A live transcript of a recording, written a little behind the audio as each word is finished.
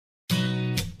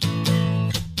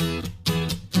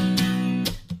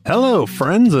Hello,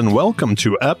 friends, and welcome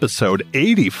to episode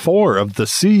 84 of the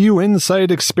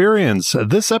CUInsight Experience.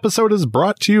 This episode is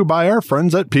brought to you by our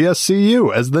friends at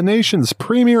PSCU. As the nation's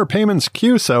premier payments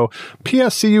CUSO,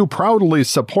 PSCU proudly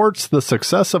supports the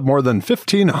success of more than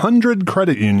 1,500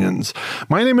 credit unions.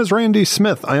 My name is Randy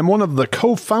Smith. I am one of the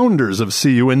co-founders of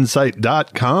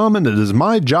CUInsight.com, and it is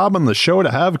my job on the show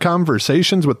to have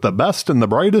conversations with the best and the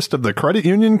brightest of the credit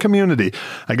union community.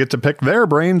 I get to pick their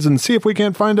brains and see if we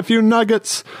can't find a few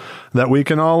nuggets that we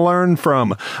can all learn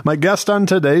from. My guest on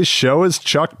today's show is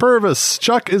Chuck Purvis.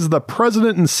 Chuck is the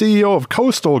president and CEO of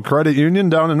Coastal Credit Union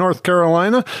down in North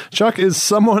Carolina. Chuck is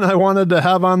someone I wanted to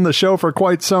have on the show for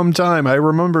quite some time. I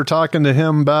remember talking to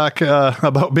him back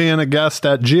about being a guest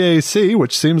at GAC,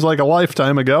 which seems like a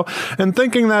lifetime ago, and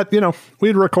thinking that,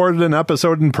 we'd recorded an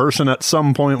episode in person at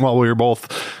some point while we were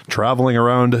both traveling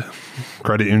around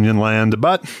credit union land.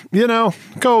 But,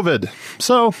 COVID.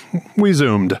 So we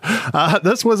Zoomed.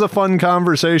 This was a fun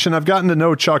conversation. I've gotten to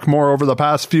know Chuck more over the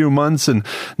past few months and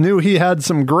knew he had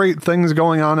some great things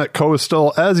going on at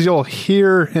Coastal. As you'll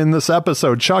hear in this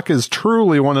episode, Chuck is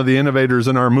truly one of the innovators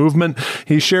in our movement.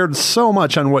 He shared so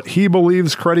much on what he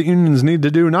believes credit unions need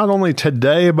to do, not only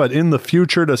today, but in the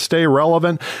future to stay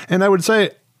relevant. And I would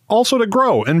say, also to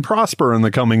grow and prosper in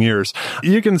the coming years.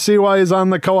 You can see why he's on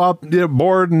the co-op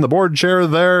board and the board chair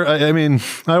there.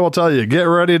 I will tell you, get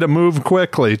ready to move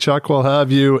quickly. Chuck will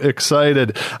have you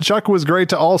excited. Chuck was great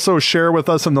to also share with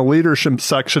us in the leadership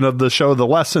section of the show the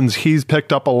lessons he's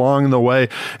picked up along the way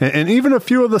and even a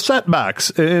few of the setbacks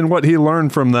and what he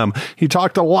learned from them. He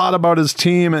talked a lot about his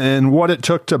team and what it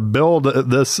took to build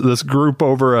this group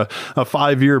over a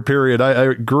 5-year period.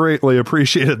 I greatly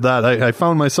appreciated that. I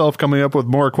found myself coming up with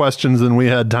more questions than we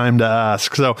had time to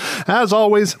ask. So, as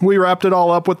always, we wrapped it all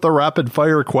up with the rapid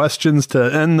fire questions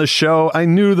to end the show. I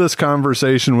knew this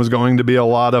conversation was going to be a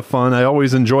lot of fun. I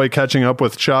always enjoy catching up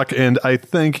with Chuck, and I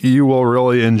think you will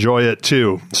really enjoy it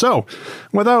too. So,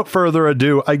 without further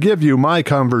ado, I give you my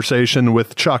conversation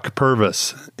with Chuck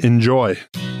Purvis. Enjoy.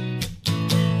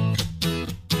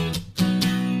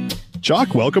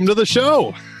 Chuck, welcome to the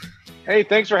show. Hey,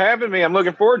 thanks for having me. I'm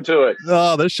looking forward to it.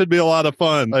 Oh, this should be a lot of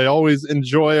fun. I always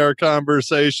enjoy our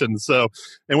conversations.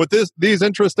 And with these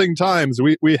interesting times,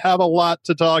 we have a lot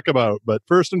to talk about. But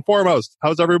first and foremost,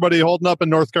 how's everybody holding up in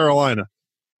North Carolina?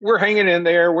 We're hanging in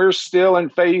there. We're still in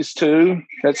phase 2.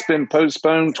 That's been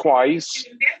postponed twice.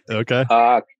 Okay.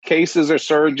 Cases are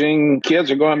surging. Kids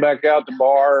are going back out to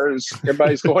bars.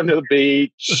 Everybody's going to the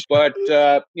beach. But,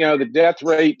 the death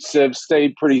rates have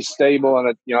stayed pretty stable.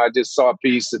 And, I just saw a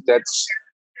piece that's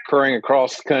occurring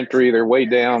across the country. They're way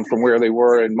down from where they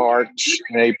were in March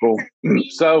and April.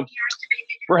 So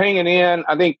we're hanging in.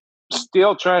 I think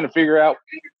still trying to figure out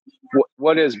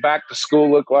what does back to school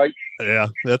look like. Yeah,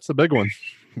 that's a big one.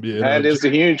 That is a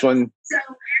huge one.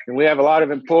 And we have a lot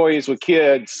of employees with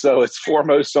kids, so it's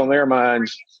foremost on their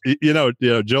minds.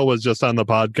 Jill was just on the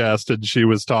podcast and she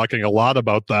was talking a lot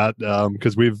about that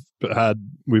because we've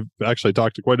actually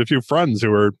talked to quite a few friends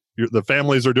who are, the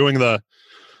families are doing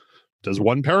does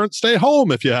one parent stay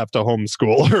home if you have to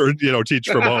homeschool or, teach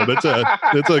from home?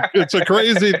 It's a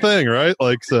crazy thing, right?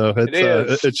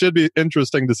 It should be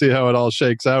interesting to see how it all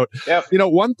shakes out. Yep.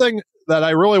 One thing that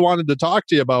I really wanted to talk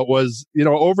to you about was,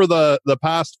 over the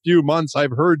past few months,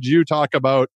 I've heard you talk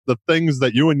about the things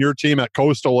that you and your team at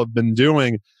Coastal have been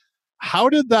doing. How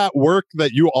did that work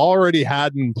that you already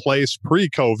had in place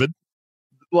pre-COVID,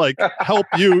 help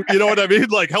you, you know what I mean?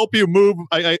 Help you move,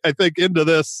 I think, into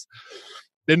this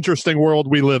interesting world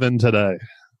we live in today?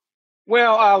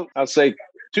 Well, I'll say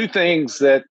two things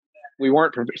that we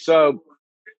weren't. So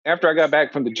after I got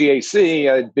back from the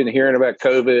GAC, I'd been hearing about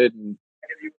COVID, and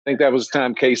I think that was the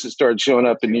time cases started showing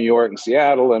up in New York and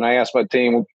Seattle. And I asked my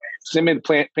team, send me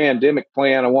the pandemic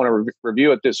plan. I want to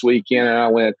review it this weekend. And I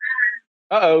went,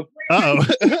 uh-oh.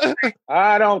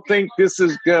 I don't think this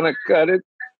is going to cut it.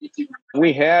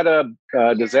 We had a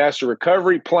disaster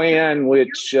recovery plan,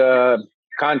 which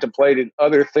contemplated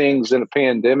other things in a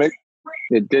pandemic.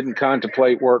 It didn't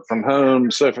contemplate work from home.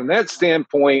 So from that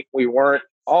standpoint, we weren't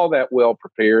all that well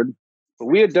prepared. But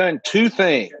we had done two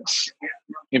things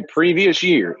in previous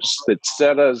years that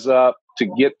set us up to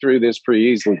get through this pretty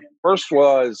easily. First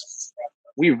was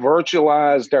we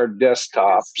virtualized our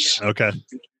desktops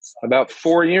about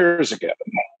 4 years ago.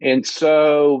 And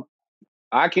so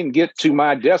I can get to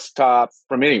my desktop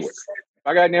from anywhere. If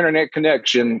I got an internet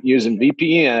connection using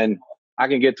VPN, I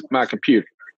can get to my computer.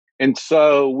 And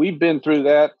so we've been through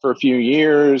that for a few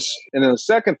years. And then the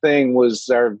second thing was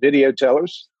our video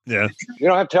tellers. Yeah. We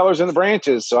don't have tellers in the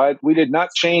branches. So we did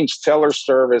not change teller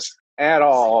service at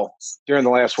all during the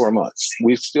last 4 months.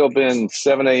 We've still been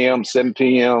 7 a.m., 7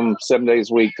 p.m., 7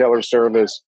 days a week, teller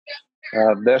service,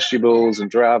 vegetables and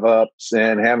drive ups,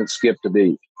 and haven't skipped a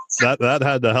beat. That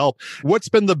had to help. What's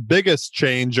been the biggest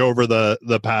change over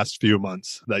the past few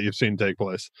months that you've seen take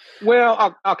place?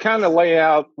 Well, I'll kind of lay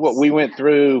out what we went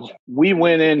through. We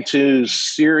went into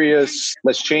serious,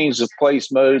 let's change the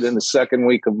place mode in the second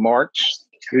week of March.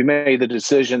 We made the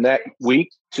decision that week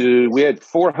we had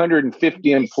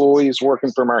 450 employees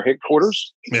working from our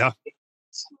headquarters. Yeah.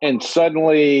 And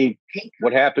suddenly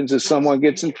what happens is someone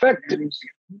gets infected.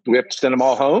 We have to send them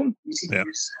all home. Yeah.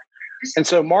 And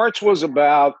so March was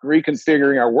about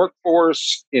reconfiguring our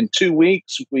workforce. In 2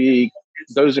 weeks,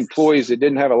 those employees that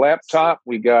didn't have a laptop,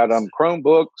 we got them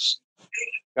Chromebooks,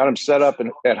 got them set up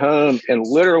at home. And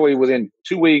literally within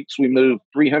 2 weeks, we moved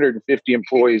 350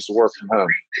 employees to work from home.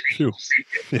 Phew.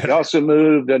 Yeah. We also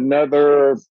moved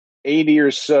another 80 or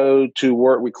so to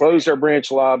work. We closed our branch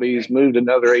lobbies, moved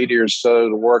another 80 or so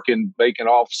to work in vacant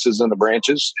offices in the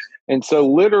branches. And so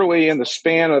literally in the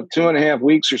span of 2.5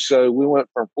 weeks or so, we went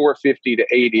from 450 to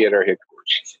 80 at our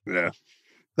headquarters. Yeah.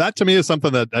 That to me is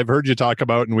something that I've heard you talk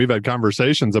about and we've had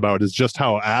conversations about, is just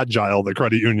how agile the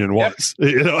credit union was.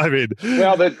 Yep. You know, I mean,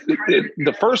 well,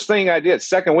 the first thing I did,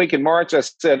 second week in March, I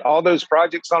said, all those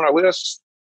projects on our list,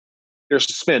 they're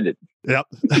suspended. Yep.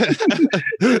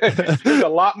 There's a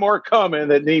lot more coming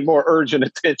that need more urgent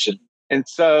attention. And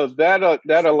so that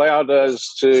allowed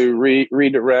us to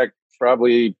redirect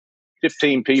probably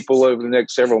 15 people over the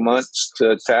next several months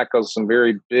to tackle some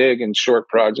very big and short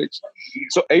projects.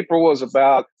 So April was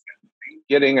about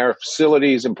getting our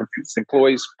facilities and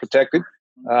employees protected.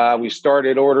 We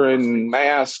started ordering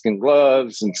masks and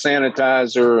gloves and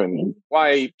sanitizer and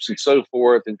wipes and so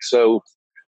forth. And so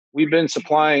we've been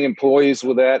supplying employees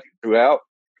with that throughout.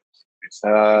 They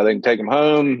can take them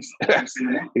home.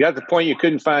 You got to the point you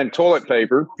couldn't find toilet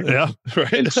paper. Yeah,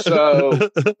 right. And so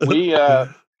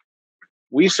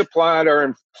we supplied our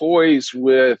employees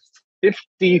with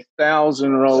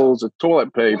 50,000 rolls of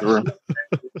toilet paper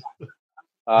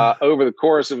over the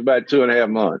course of about 2.5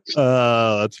 months.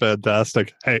 That's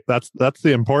fantastic. Hey, that's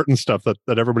the important stuff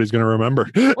that everybody's going to remember.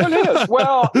 Well, it is.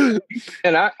 Well,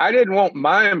 and I didn't want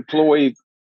my employees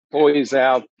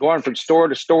out going from store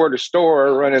to store to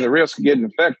store, running the risk of getting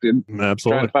infected. Absolutely.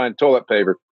 Trying to find toilet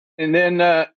paper. And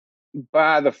then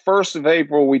by the 1st of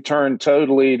April, we turned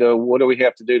totally to what do we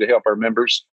have to do to help our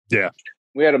members? Yeah.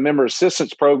 We had a member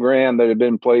assistance program that had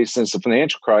been in place since the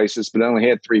financial crisis, but only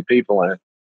had 3 people in it.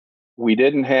 We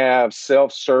didn't have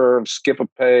self-serve, skip a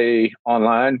pay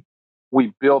online.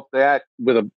 We built that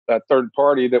with a third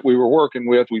party that we were working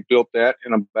with. We built that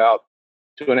in about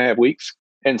 2.5 weeks.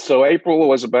 And so April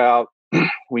was about,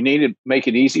 we needed to make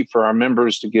it easy for our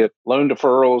members to get loan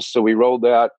deferrals. So we rolled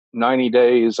out 90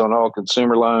 days on all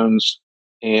consumer loans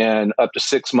and up to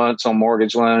 6 months on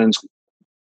mortgage loans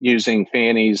using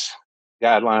Fannie's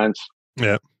guidelines.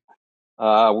 Yeah.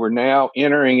 We're now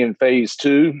entering in phase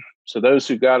 2. So those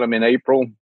who got them in April,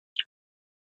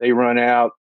 they ran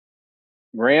out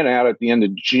at the end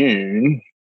of June.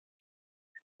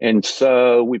 And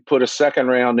so we put a second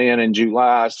round in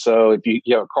July. So if you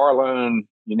have a car loan,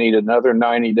 you need another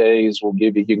 90 days.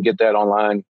 You can get that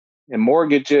online. And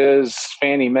mortgages,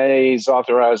 Fannie Mae's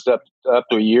authorized up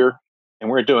to a year. And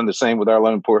we're doing the same with our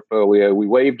loan portfolio. We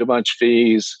waived a bunch of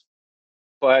fees,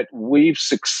 but we've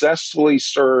successfully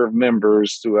served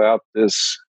members throughout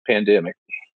this pandemic.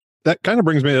 That kind of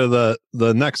brings me to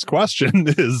the next question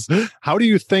is, how do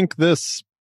you think this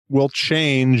will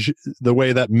change the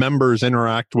way that members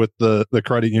interact with the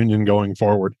credit union going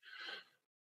forward?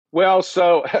 Well,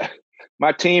 so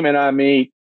my team and I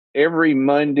meet every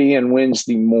Monday and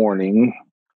Wednesday morning.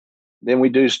 Then we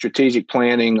do strategic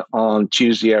planning on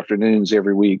Tuesday afternoons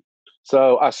every week.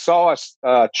 So I saw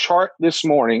a chart this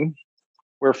morning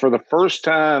where for the first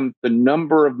time, the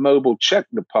number of mobile check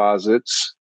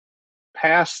deposits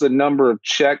passed the number of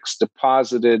checks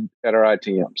deposited at our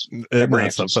ITMs.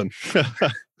 That's something.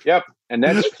 Yep. And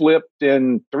that's flipped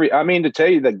in 3. I mean, to tell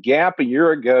you, the gap a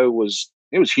year ago was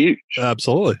huge.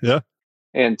 Absolutely. Yeah.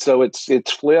 And so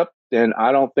it's flipped, and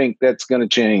I don't think that's going to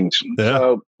change. Yeah.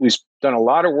 So we've done a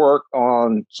lot of work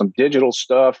on some digital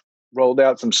stuff, rolled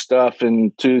out some stuff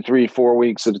in 2, 3, 4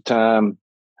 weeks at a time.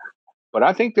 But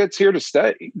I think that's here to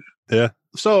stay. Yeah.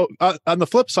 So on the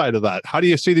flip side of that, how do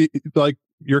you see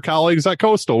your colleagues at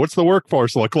Coastal? What's the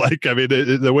workforce look like? I mean,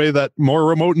 the way that more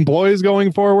remote employees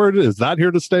going forward, is that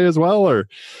here to stay as well? Or?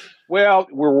 Well,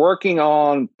 we're working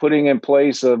on putting in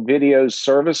place a video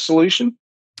service solution.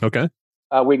 Okay.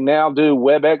 We can now do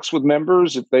WebEx with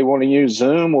members. If they want to use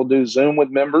Zoom, we'll do Zoom with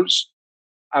members.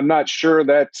 I'm not sure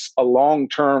that's a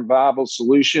long-term viable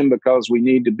solution because we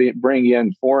need to bring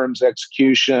in forms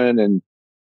execution and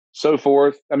so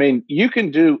forth. I mean, you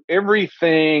can do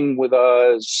everything with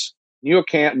us: new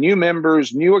account, new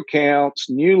members, new accounts,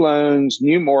 new loans,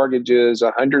 new mortgages,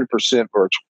 100% virtual.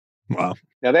 Wow.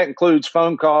 Now that includes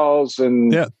phone calls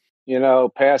and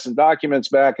passing documents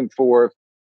back and forth.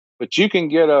 But you can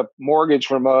get a mortgage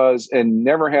from us and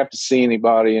never have to see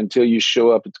anybody until you show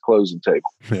up at the closing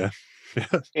table. Yeah.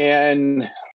 And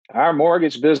our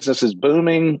mortgage business is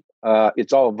booming.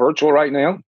 It's all virtual right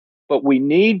now. But we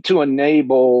need to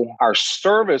enable our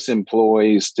service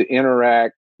employees to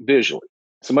interact visually.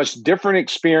 It's a much different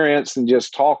experience than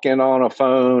just talking on a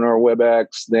phone or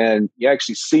WebEx. Than you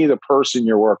actually see the person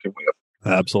you're working with.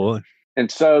 Absolutely.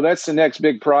 And so that's the next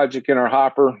big project in our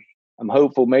hopper. I'm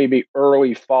hopeful maybe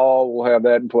early fall we'll have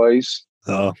that in place.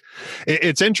 Oh,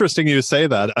 it's interesting you say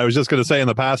that. I was just going to say in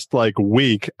the past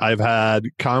week, I've had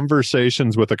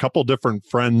conversations with a couple different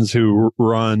friends who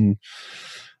run,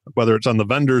 whether it's on the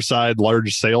vendor side,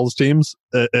 large sales teams,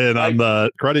 and on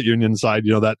the credit union side,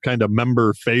 that kind of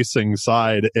member facing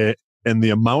side. And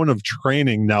the amount of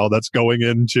training now that's going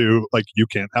into, you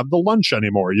can't have the lunch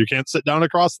anymore. You can't sit down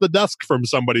across the desk from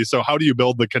somebody. So how do you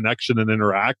build the connection and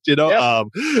interact? Yep.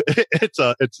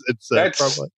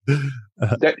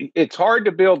 It's hard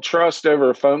to build trust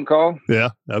over a phone call. Yeah,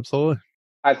 absolutely.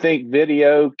 I think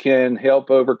video can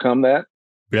help overcome that.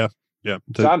 Yeah.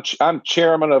 So I'm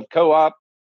chairman of Co-op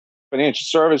Financial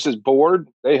Services Board.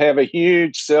 They have a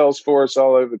huge sales force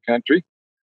all over the country.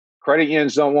 Credit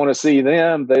unions don't want to see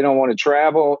them. They don't want to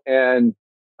travel. And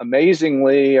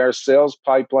amazingly, our sales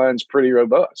pipeline's pretty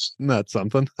robust. That's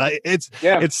something. It's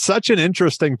such an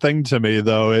interesting thing to me,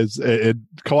 though.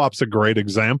 Co-op's a great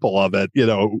example of it.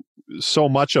 So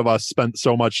much of us spent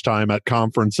so much time at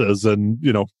conferences and,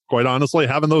 quite honestly,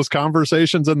 having those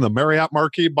conversations in the Marriott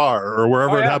Marquis bar or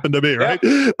wherever it happened to be, right?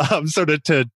 So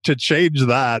to change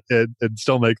that and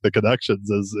still make the connections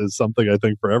is something I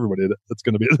think for everybody that's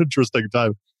going to be an interesting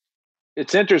time.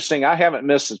 It's interesting. I haven't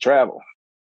missed the travel.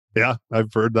 Yeah,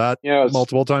 I've heard that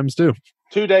multiple times too.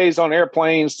 2 days on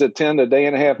airplanes to attend a day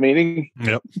and a half meeting.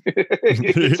 Yep.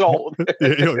 It's old.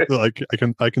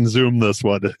 I can Zoom this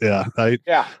one. Yeah.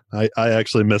 I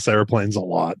actually miss airplanes a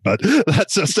lot, but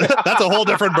that's a whole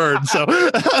different bird. So,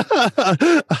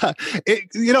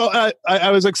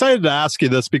 I was excited to ask you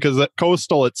this because at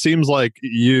Coastal, it seems like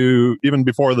you, even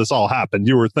before this all happened,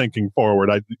 you were thinking forward.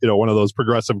 One of those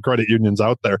progressive credit unions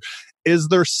out there. Is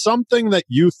there something that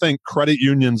you think credit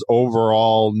unions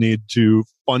overall need to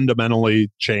fundamentally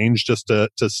change just to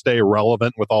stay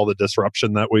relevant with all the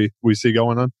disruption that we see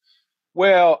going on?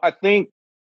 Well, I think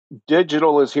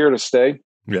digital is here to stay.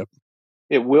 Yep.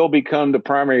 It will become the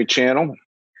primary channel.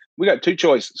 We got two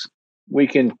choices. We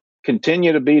can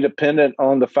continue to be dependent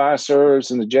on the Fiservs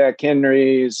and the Jack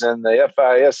Henrys and the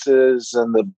FISs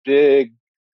and the big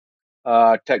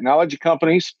technology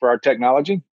companies for our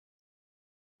technology.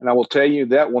 And I will tell you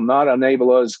that will not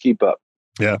enable us to keep up.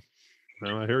 Yeah.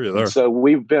 No, I hear you there. So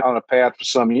we've been on a path for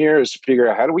some years to figure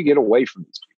out how do we get away from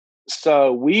these people.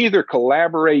 So we either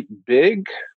collaborate big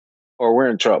or we're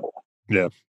in trouble. Yeah.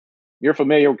 You're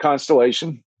familiar with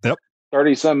Constellation. Yep.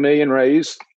 30-some million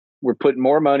raised. We're putting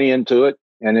more money into it,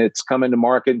 and it's coming to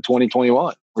market in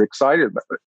 2021. We're excited about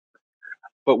it.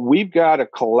 But we've got to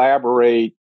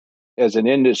collaborate as an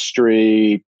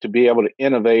industry to be able to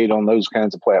innovate on those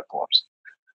kinds of platforms,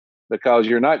 because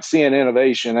you're not seeing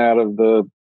innovation out of the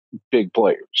big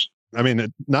players. I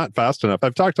mean, not fast enough.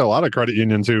 I've talked to a lot of credit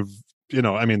unions who've,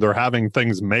 they're having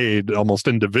things made almost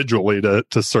individually to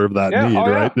serve that need,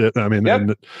 right?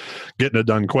 And getting it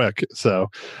done quick. So,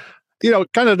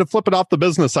 kind of to flip it off the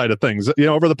business side of things,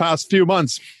 over the past few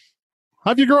months,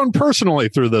 have you grown personally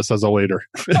through this as a leader?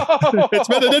 It's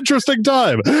been an interesting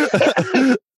time.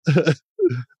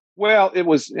 Well, it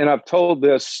was, and I've told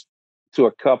this to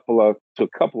a couple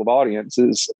of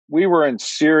audiences. We were in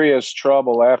serious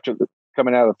trouble after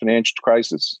coming out of the financial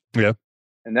crisis. Yeah.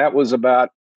 And that was about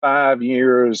 5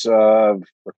 years of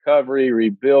recovery,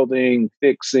 rebuilding,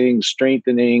 fixing,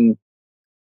 strengthening.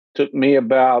 Took me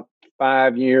about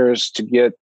 5 years to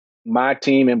get my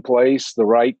team in place, the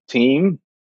right team.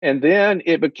 And then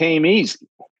it became easy.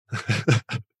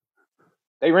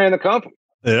 They ran the company.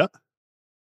 Yeah.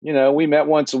 We met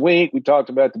once a week. We talked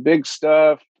about the big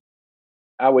stuff.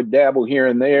 I would dabble here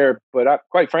and there, but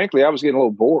quite frankly, I was getting a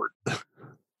little bored.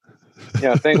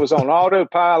 Thing was on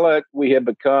autopilot. We had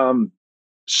become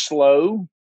slow.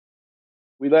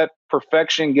 We let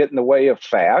perfection get in the way of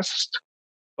fast,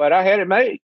 but I had it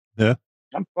made. Yeah.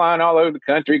 I'm flying all over the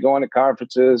country, going to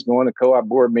conferences, going to co-op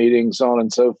board meetings, so on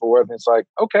and so forth. And it's like,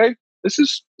 okay, this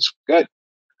is good.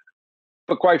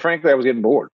 But quite frankly, I was getting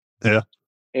bored. Yeah.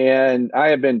 And I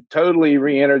have been totally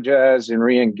re-energized and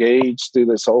re-engaged through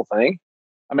this whole thing.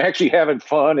 I'm actually having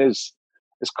fun, as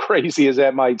crazy as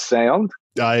that might sound.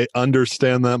 I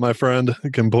understand that, my friend,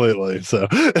 completely. So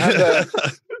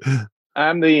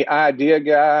I'm the idea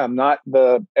guy. I'm not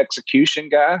the execution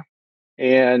guy.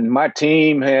 And my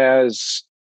team has,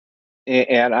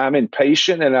 and I'm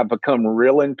impatient, and I've become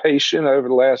real impatient over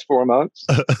the last 4 months.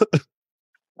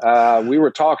 We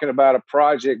were talking about a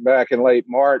project back in late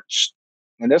March,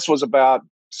 and this was about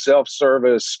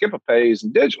self-service skip-a-pays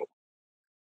and digital.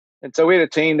 And so we had a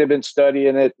team that had been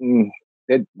studying it, and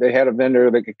they had a vendor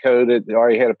that could code it. They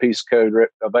already had a piece of code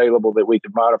available that we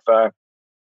could modify.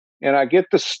 And I get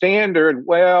the standard,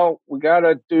 well, we got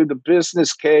to do the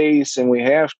business case, and we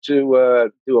have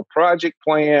to do a project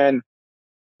plan.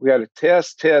 We got to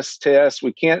test.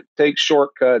 We can't take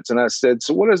shortcuts. And I said,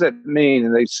 so what does that mean?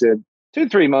 And they said,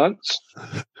 2-3 months.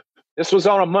 This was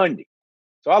on a Monday.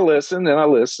 So I listened.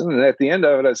 And at the end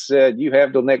of it, I said, you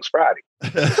have till next Friday.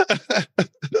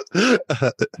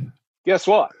 Guess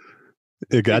what?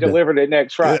 It got delivered it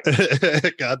next Friday.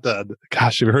 It got done.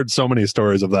 Gosh, you've heard so many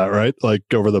stories of that, right? Like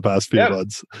over the past few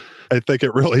months. I think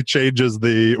it really changes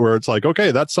where it's like,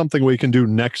 okay, that's something we can do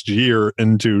next year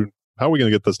into how are we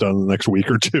going to get this done in the next week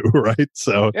or two, right?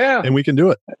 So, and we can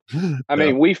do it. I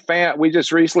mean, we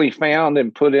just recently found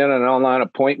and put in an online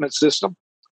appointment system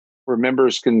where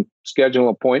members can schedule an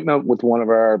appointment with one of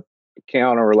our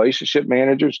account or relationship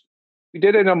managers. We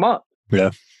did it in a month.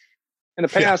 Yeah. In the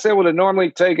past, it would have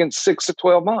normally taken 6 to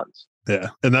 12 months. Yeah.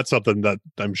 And that's something that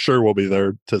I'm sure will be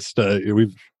there to stay.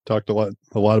 We've talked a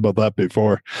lot about that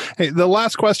before. Hey, the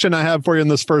last question I have for you in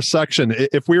this first section,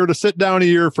 if we were to sit down a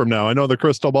year from now, I know the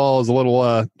crystal ball is a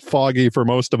little foggy for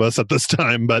most of us at this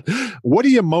time, but what are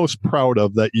you most proud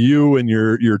of that you and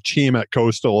your team at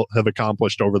Coastal have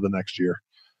accomplished over the next year?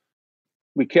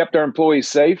 We kept our employees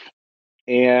safe,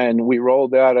 and we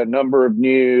rolled out a number of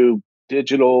new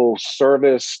digital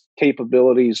service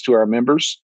capabilities to our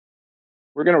members.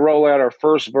 We're going to roll out our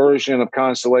first version of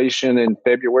Constellation in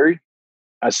February.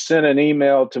 I sent an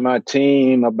email to my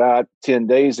team about 10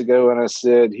 days ago, and I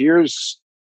said, here's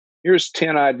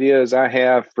 10 ideas I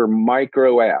have for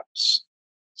micro apps.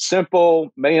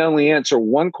 Simple, may only answer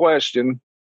one question,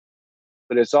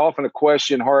 but it's often a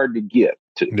question hard to get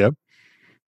to. Yep.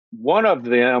 One of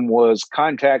them was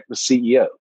contact the CEO.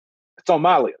 It's on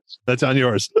my list. That's on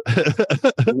yours.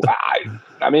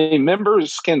 I mean,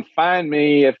 members can find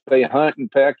me if they hunt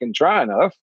and peck and try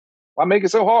enough. Why make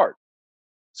it so hard?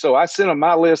 So I sent them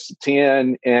my list of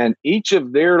 10, and each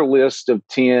of their list of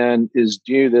 10 is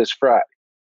due this Friday.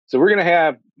 So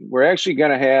we're actually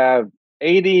going to have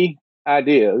 80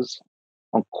 ideas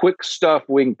on quick stuff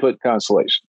we can put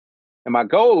Constellation. And my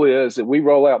goal is that we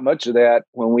roll out much of that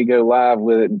when we go live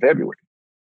with it in February.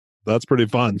 That's pretty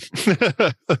fun.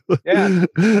 Yeah.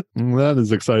 That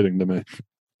is exciting to me.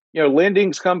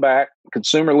 Lending's come back.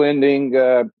 Consumer lending,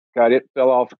 it fell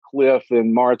off a cliff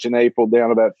in March and April, down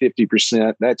about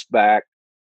 50%. That's back.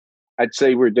 I'd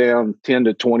say we're down 10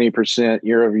 to 20%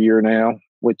 year over year now,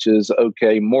 which is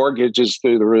okay. Mortgages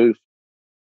through the roof.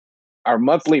 Our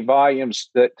monthly volumes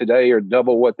today are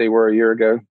double what they were a year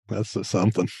ago. That's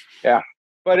something. Yeah.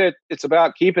 But it's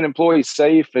about keeping employees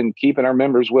safe and keeping our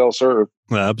members well served.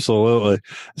 Absolutely.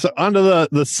 So on to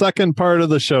the second part of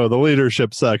the show, the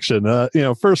leadership section.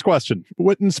 First question,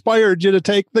 what inspired you to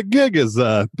take the gig as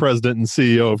president and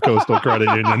CEO of Coastal Credit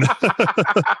Union?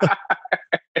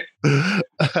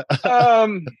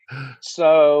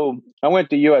 So I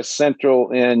went to U.S. Central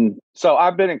so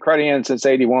I've been in credit union since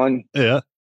 81. Yeah.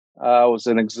 I was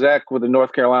an exec with the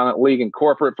North Carolina League and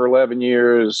Corporate for 11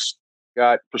 years.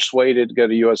 Got persuaded to go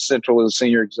to U.S. Central as a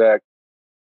senior exec,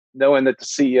 knowing that the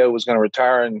CEO was going to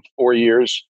retire in 4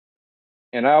 years.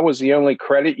 And I was the only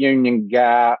credit union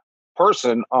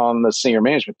person on the senior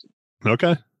management team.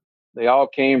 Okay. They all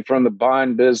came from the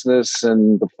bond business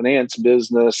and the finance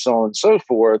business, so on and so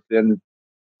forth. And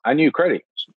I knew credit,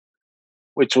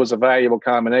 which was a valuable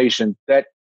combination.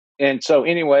 And so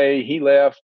anyway, he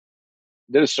left,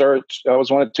 did a search. I was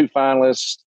one of 2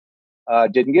 finalists,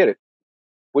 didn't get it,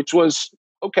 which was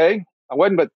okay. I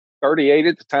wasn't but 38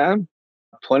 at the time.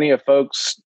 Plenty of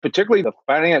folks, particularly the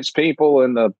finance people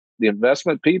and the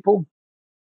investment people,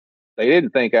 they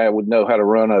didn't think I would know how to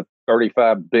run a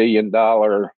 $35 billion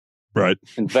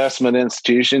investment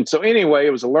institution. So anyway,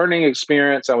 it was a learning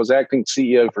experience. I was acting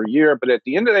CEO for a year, but at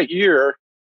the end of that year,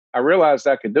 I realized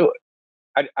I could do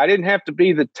it. I didn't have to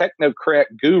be the technocrat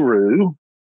guru.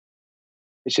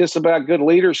 It's just about good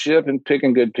leadership and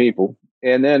picking good people.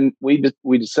 And then we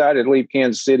decided to leave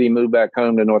Kansas City, move back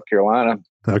home to North Carolina.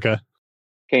 Okay.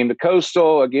 Came to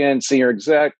Coastal, again, senior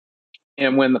exec.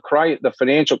 And when the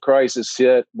financial crisis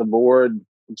hit, the board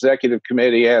executive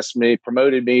committee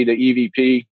promoted me to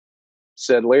EVP,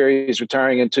 said, Larry's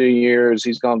retiring in 2 years.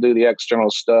 He's going to do the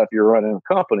external stuff. You're running a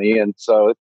company. And so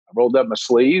I rolled up my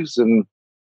sleeves and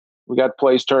we got the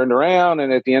place turned around.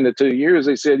 And at the end of 2 years,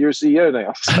 they said, you're CEO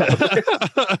now.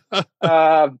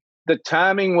 So, the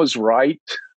timing was right.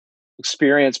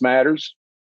 Experience matters.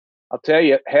 I'll tell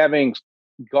you, having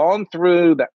gone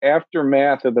through the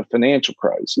aftermath of the financial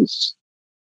crisis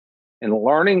and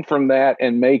learning from that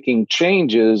and making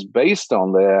changes based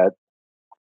on that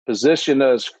positioned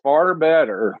us far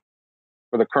better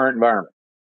for the current environment.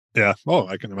 Yeah. Oh,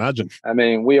 I can imagine. I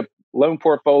mean, we have loan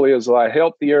portfolios a lot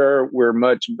healthier. We're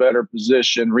much better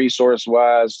positioned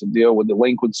resource-wise to deal with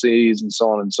delinquencies and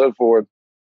so on and so forth.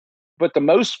 But the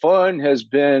most fun has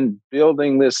been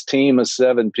building this team of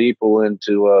 7 people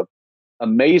into a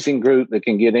amazing group that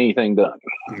can get anything done.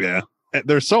 Yeah.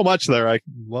 There's so much there I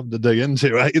love to dig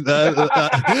into.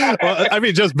 I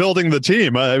mean, just building the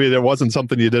team. I mean, it wasn't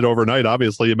something you did overnight.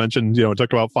 Obviously, you mentioned, it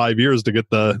took about 5 years to get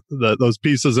those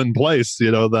pieces in place,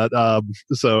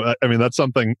 so, I mean, that's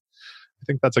something, I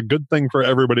think that's a good thing for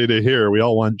everybody to hear. We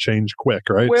all want change quick,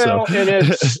 right? Well, and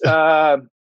it's, I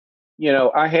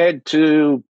had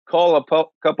to call a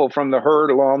couple from the herd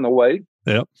along the way.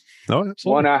 Yep. Oh,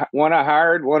 absolutely. One I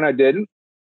hired, one I didn't.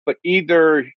 But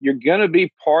either you're going to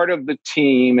be part of the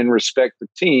team and respect the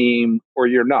team, or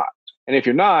you're not. And if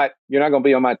you're not going to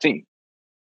be on my team.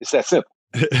 It's that simple.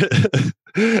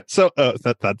 So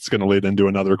that's going to lead into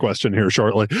another question here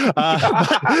shortly.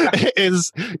 I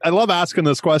love asking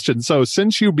this question. So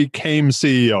since you became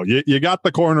CEO, you got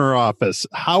the corner office.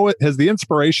 How has the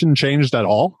inspiration changed at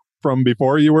all from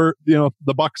before you were,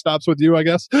 the buck stops with you, I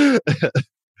guess?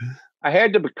 I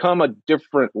had to become a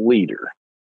different leader.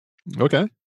 Okay.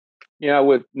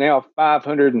 With now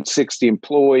 560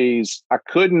 employees, I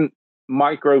couldn't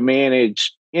micromanage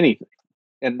anything.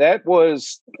 And that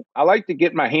was, I like to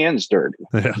get my hands dirty.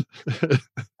 Yeah.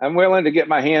 I'm willing to get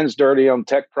my hands dirty on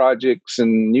tech projects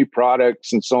and new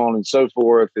products and so on and so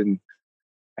forth. And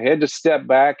I had to step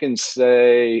back and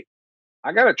say,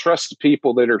 I got to trust the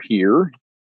people that are here.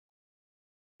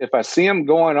 If I see them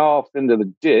going off into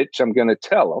the ditch, I'm going to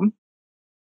tell them.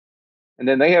 And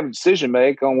then they have a decision to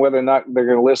make on whether or not they're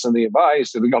going to listen to the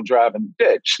advice or they're going to drive in the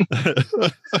ditch.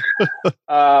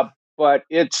 But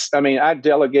I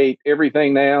delegate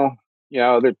everything now.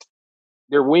 There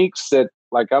are weeks that,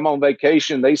 like, I'm on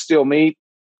vacation, they still meet.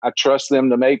 I trust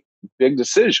them to make big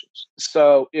decisions.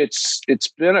 So it's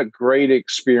been a great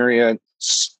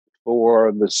experience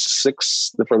for the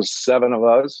 7 of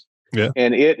us. Yeah.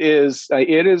 And it is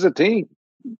a team.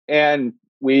 And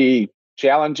we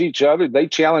challenge each other. They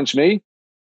challenge me.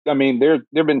 I mean, there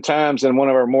have been times in one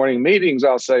of our morning meetings,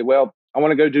 I'll say, well, I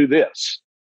want to go do this.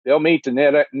 They'll meet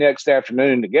the next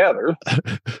afternoon together.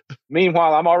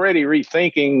 Meanwhile, I'm already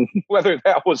rethinking whether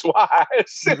that was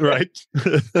wise. Right.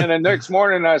 And the next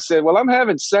morning I said, well, I'm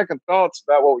having second thoughts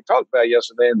about what we talked about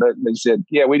yesterday. And they said,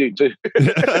 yeah, we do too.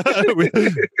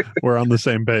 We're on the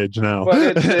same page now.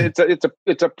 But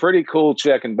it's a pretty cool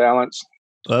check and balance.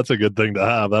 That's a good thing to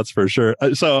have. That's for sure.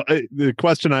 So the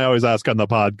question I always ask on the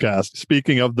podcast,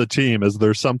 speaking of the team, is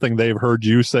there something they've heard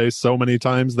you say so many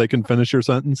times they can finish your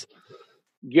sentence?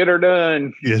 Get her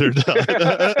done. Get her done.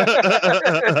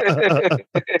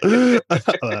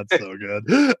 That's so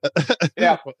good.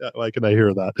 Yeah. Why can I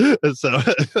hear that? So,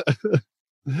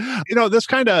 this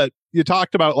kind of, you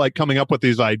talked about like coming up with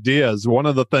these ideas. One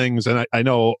of the things, and I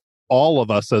know all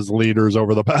of us as leaders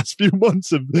over the past few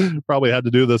months have probably had to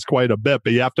do this quite a bit,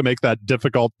 but you have to make that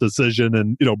difficult decision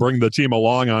and, bring the team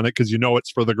along on it because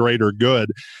it's for the greater good.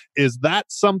 Is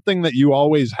that something that you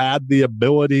always had the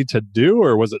ability to do,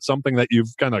 or was it something that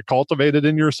you've kind of cultivated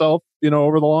in yourself,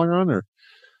 over the long run? Or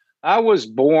I was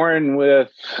born with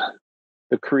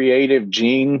the creative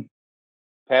gene,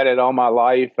 had it all my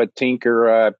life. I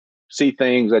tinker, I see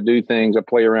things, I do things, I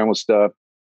play around with stuff.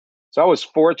 So I was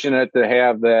fortunate to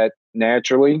have that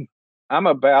naturally. I'm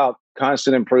about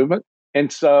constant improvement. And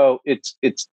so it's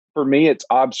for me, it's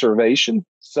observation.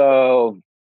 So,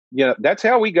 that's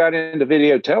how we got into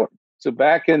video tellering. So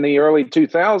back in the early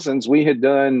 2000s, we had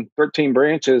done 13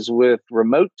 branches with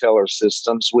remote teller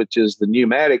systems, which is the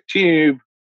pneumatic tube,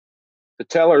 the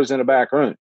tellers in a back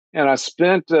room. And I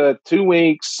spent 2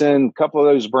 weeks in a couple of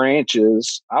those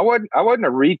branches. I wasn't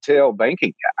a retail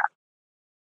banking guy.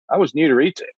 I was new to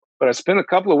retail. But I spent a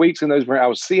couple of weeks in those. I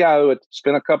was CIO.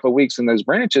 Spent a couple of weeks in those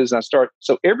branches. And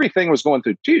so everything was going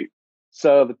through tube.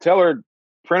 So the teller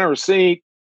print a receipt,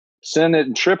 send it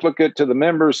in triplicate to the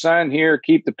members, sign here,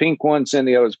 keep the pink one, send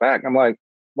the others back. I'm like,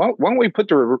 why don't we put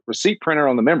the receipt printer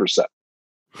on the member side?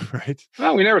 Right.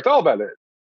 Well, we never thought about it.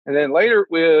 And then later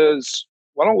it was,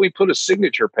 why don't we put a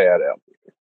signature pad out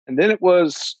there? And then it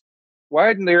was,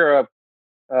 why isn't there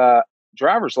a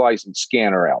driver's license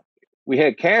scanner out there? We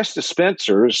had cash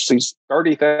dispensers, these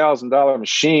 $30,000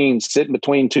 machines sitting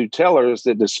between two tellers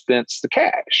that dispense the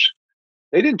cash.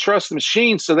 They didn't trust the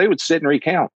machine, so they would sit and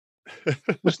recount.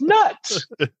 It was nuts.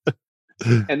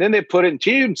 And then they put it in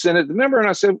tube and sent it to the member. And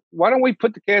I said, why don't we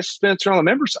put the cash dispenser on the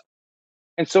member side?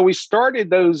 And so we started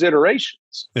those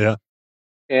iterations. Yeah.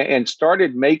 And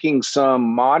started making some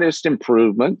modest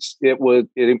improvements. It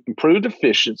improved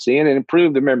efficiency and it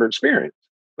improved the member experience.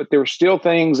 But there were still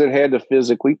things that had to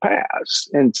physically pass.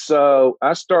 And so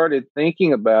I started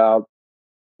thinking about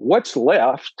what's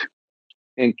left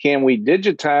and can we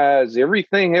digitize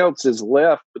everything else is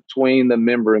left between the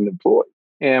member and the employee.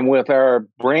 And with our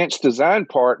branch design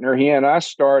partner, he and I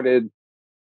started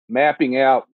mapping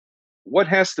out what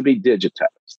has to be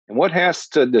digitized and what has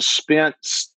to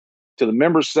dispense to the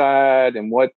member side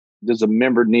and what does a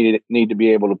member need to be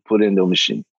able to put into a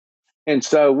machine. And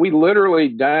so we literally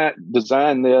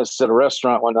designed this at a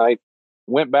restaurant one night,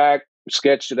 went back,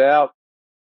 sketched it out,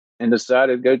 and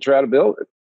decided to go try to build it.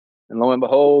 And lo and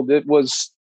behold, it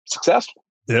was successful.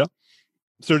 Yeah.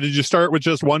 So did you start with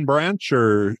just one branch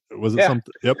or was it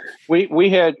something? Yep. We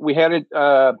had it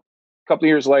a couple of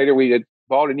years later. We had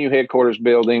bought a new headquarters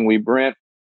building. We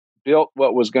built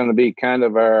what was going to be kind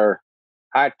of our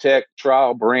high-tech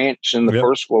trial branch in the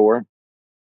first floor.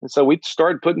 And so we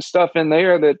started putting stuff in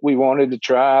there that we wanted to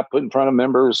try, put in front of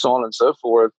members, so on and so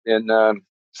forth. And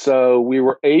so we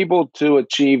were able to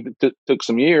achieve, took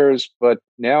some years, but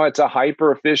now it's a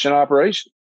hyper-efficient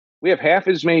operation. We have half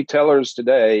as many tellers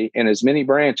today and as many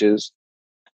branches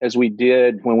as we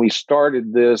did when we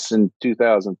started this in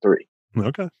 2003.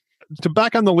 Okay. To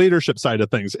back on the leadership side of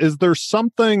things, is there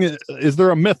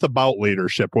a myth about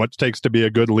leadership? What it takes to be a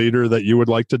good leader that you would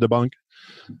like to debunk?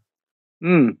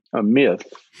 A myth.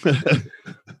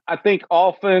 I think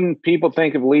often people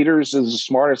think of leaders as the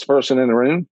smartest person in the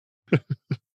room.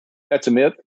 That's a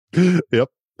myth. Yep.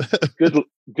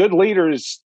 Good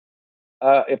leaders,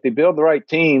 if they build the right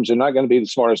teams, they're not going to be the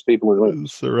smartest people in the room.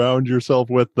 Surround yourself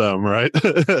with them, right?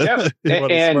 Yep.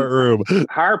 And smart room.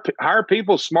 Hire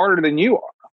people smarter than you are.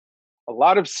 A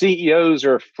lot of CEOs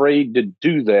are afraid to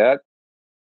do that,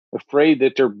 afraid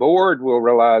that their board will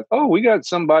realize, oh, we got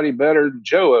somebody better than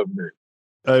Joe over there.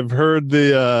 I've heard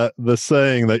the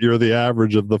saying that you're the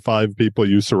average of the 5 people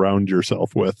you surround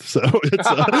yourself with. So it's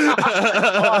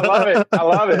I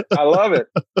love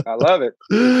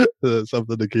it.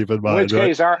 Something to keep in mind. In which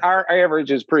case, our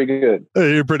average is pretty good.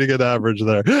 You're pretty good average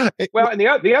there. Well, and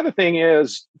the other thing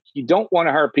is you don't want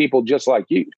to hire people just like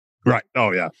you. Right.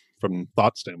 Oh, yeah. From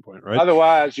thought standpoint, right?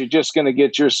 Otherwise, you're just going to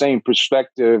get your same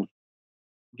perspective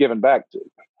given back to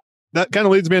you. That kind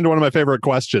of leads me into one of my favorite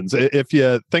questions. If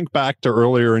you think back to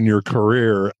earlier in your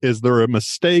career, is there a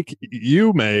mistake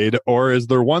you made, or is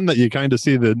there one that you kind of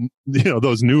see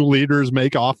those new leaders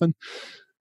make often?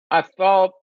 I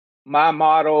thought my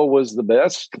model was the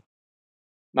best.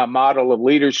 My model of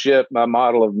leadership, my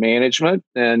model of management,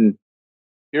 and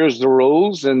here's the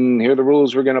rules, and here are the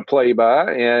rules we're going to play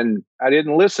by. And I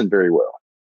didn't listen very well.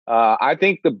 I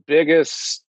think the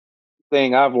biggest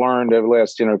thing I've learned over the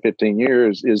last 10 or 15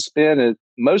 years is spend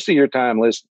most of your time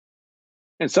listening.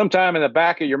 And sometime in the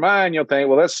back of your mind, you'll think,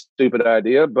 well, that's a stupid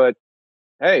idea, but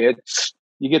hey,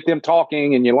 you get them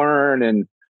talking and you learn,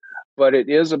 but it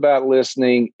is about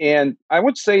listening. And I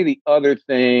would say the other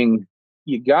thing,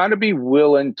 you got to be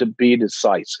willing to be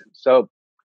decisive. So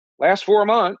last 4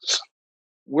 months,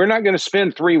 we're not going to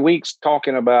spend 3 weeks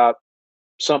talking about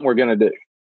something we're going to do.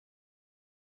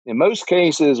 In most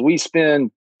cases, we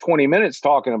spend 20 minutes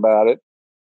talking about it,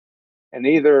 and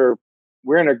either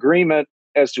we're in agreement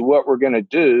as to what we're going to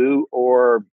do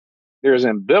or there's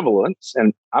ambivalence,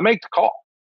 and I make the call.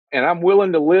 And I'm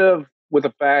willing to live with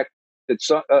the fact that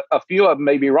a few of them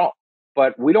may be wrong,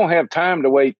 but we don't have time to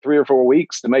wait 3 or 4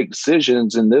 weeks to make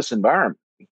decisions in this environment.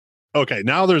 Okay,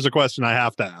 now there's a question I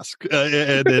have to ask,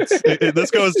 and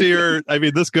this goes to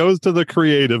this goes to the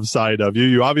creative side of you.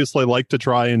 You obviously like to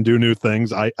try and do new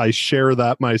things. I share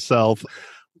that myself.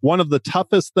 One of the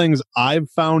toughest things I've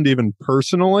found, even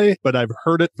personally, but I've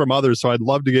heard it from others, so I'd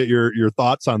love to get your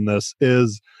thoughts on this,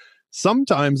 is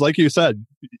sometimes, like you said,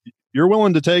 you're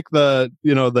willing to take the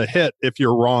hit if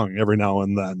you're wrong every now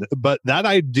and then. But that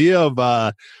idea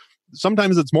of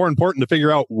sometimes it's more important to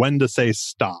figure out when to say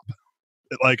stop.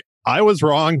 Like, I was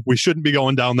wrong. We shouldn't be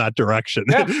going down that direction.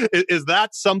 Yeah. Is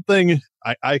that something?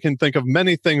 I can think of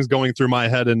many things going through my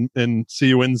head in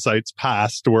CUInsight's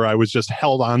past where I was just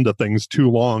held on to things too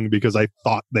long because I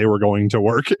thought they were going to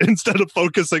work instead of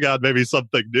focusing on maybe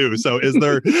something new. So is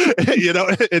there,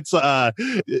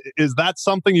 is that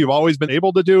something you've always been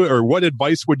able to do, or what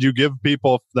advice would you give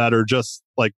people that are just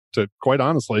like, to quite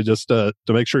honestly, just to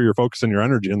make sure you're focusing your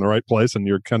energy in the right place and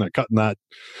you're kind of cutting that,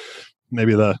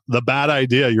 maybe the bad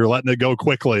idea, you're letting it go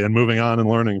quickly and moving on and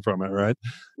learning from it, right?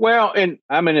 Well, and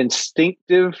I'm an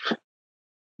instinctive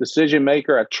decision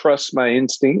maker. I trust my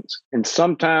instincts. And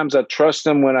sometimes I trust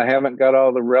them when I haven't got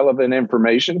all the relevant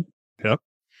information. Yep.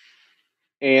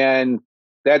 And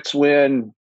that's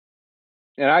when,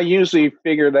 and I usually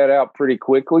figure that out pretty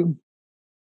quickly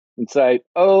and say,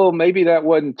 oh, maybe that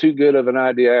wasn't too good of an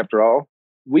idea after all.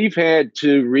 We've had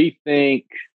to rethink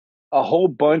a whole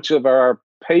bunch of our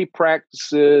pay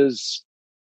practices,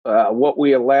 what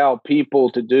we allow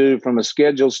people to do from a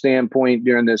schedule standpoint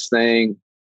during this thing.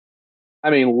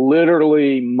 I mean,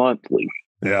 literally monthly.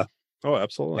 Yeah. Oh,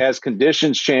 absolutely. As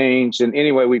conditions changed. And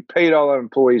anyway, we paid all our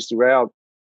employees throughout.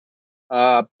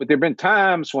 But there have been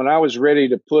times when I was ready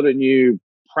to put a new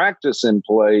practice in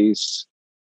place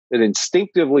that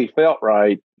instinctively felt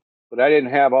right, but I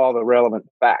didn't have all the relevant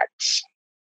facts.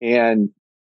 And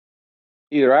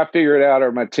either I figure it out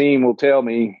or my team will tell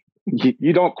me,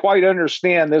 you don't quite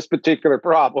understand this particular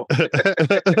problem.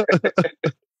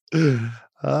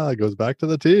 It goes back to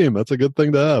the team. That's a good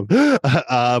thing to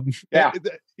have.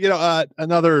 Yeah.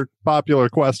 Another popular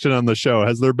question on the show,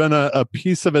 has there been a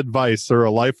piece of advice or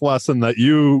a life lesson that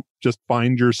you just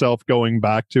find yourself going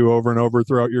back to over and over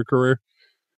throughout your career?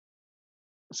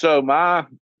 So my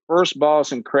first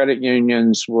boss in credit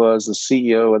unions was the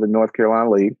CEO of the North Carolina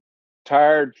League.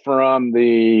 Retired from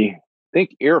the,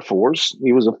 Air Force.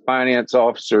 He was a finance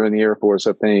officer in the Air Force,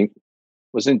 I think.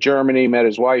 Was in Germany, met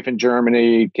his wife in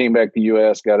Germany, came back to the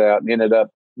U.S., got out, and ended up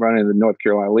running the North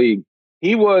Carolina League.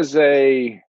 He was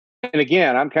and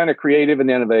again, I'm kind of creative and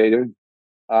innovative.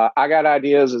 I got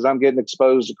ideas as I'm getting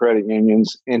exposed to credit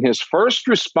unions. And his first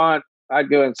response, I'd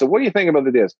go and say, what do you think about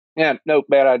this? Yeah, no,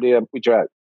 bad idea. We tried.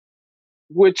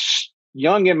 Which,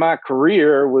 young in my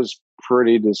career, was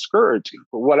pretty discouraging.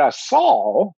 But what I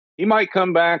saw, he might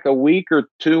come back a week or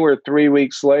 2 or 3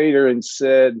 weeks later and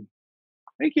said,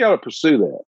 I think you ought to pursue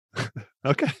that.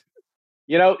 Okay.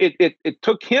 It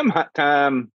took him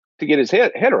time to get his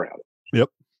head around it. Yep.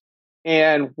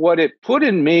 And what it put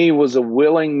in me was a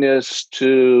willingness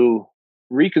to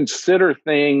reconsider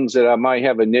things that I might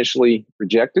have initially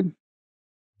rejected.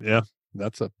 Yeah,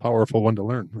 that's a powerful one to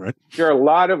learn, right? There are a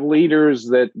lot of leaders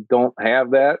that don't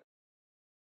have that.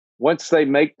 Once they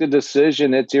make the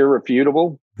decision, it's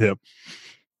irrefutable. Yep.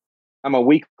 I'm a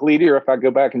weak leader if I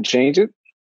go back and change it.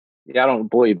 Yeah, I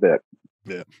don't believe that.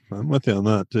 Yeah, I'm with you on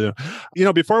that too.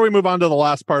 Before we move on to the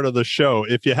last part of the show,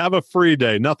 if you have a free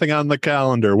day, nothing on the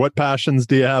calendar, what passions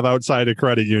do you have outside of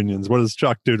credit unions? What does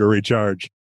Chuck do to recharge?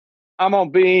 I'm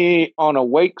going to be on a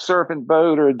wake surfing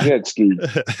boat or a jet ski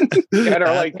at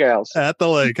our lake house. At the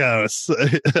lake house.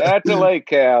 At the lake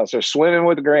house, or swimming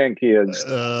with the grandkids.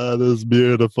 That is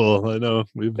beautiful. I know.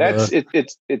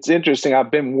 It's interesting. I've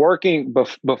been working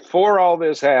before all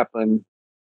this happened.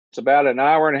 It's about an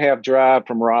hour and a half drive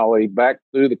from Raleigh back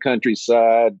through the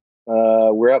countryside.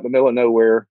 We're out in the middle of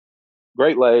nowhere,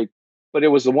 Great Lake, but it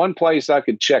was the one place I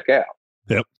could check out.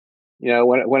 Yep.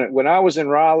 When I was in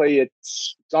Raleigh,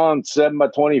 it's on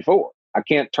 7x24. I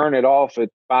can't turn it off at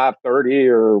 5:30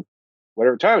 or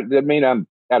whatever time. It doesn't mean I'm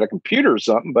at a computer or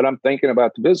something, but I'm thinking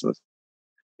about the business.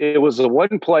 It was the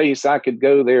one place I could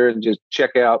go there and just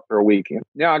check out for a weekend.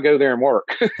 Now I go there and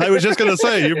work. I was just going to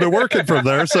say, you've been working from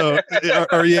there. So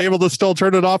are you able to still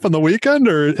turn it off on the weekend,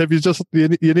 or have you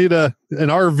need an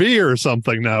RV or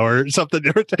something now or something?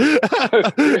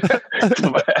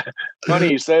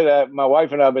 Funny you say that. My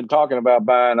wife and I have been talking about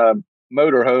buying a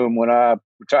motorhome when I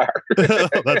retire.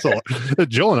 That's all.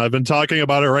 Jill and I've been talking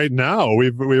about it right now.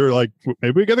 We were like,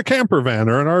 maybe we get a camper van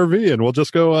or an RV and we'll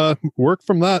just go work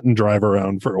from that and drive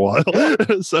around for a while.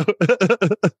 So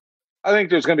I think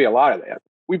there's going to be a lot of that.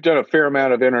 We've done a fair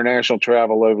amount of international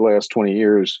travel over the last 20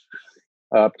 years,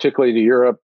 particularly to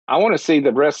Europe. I want to see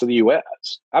the rest of the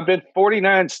U.S. I've been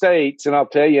 49 states, and I'll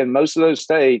tell you, in most of those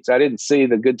states, I didn't see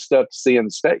the good stuff to see in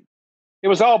the States. It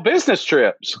was all business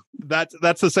trips.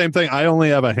 That's the same thing. I only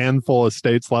have a handful of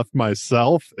states left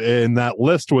myself, and that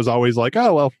list was always like,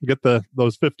 oh well, get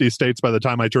those 50 states by the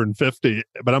time I turn 50.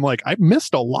 But I'm like, I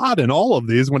missed a lot in all of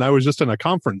these when I was just in a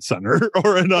conference center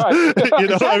or in a, right. you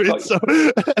know, Exactly. I mean,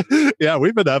 so yeah,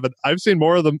 I've seen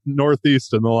more of the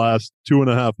Northeast in the last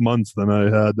 2.5 months than I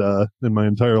had in my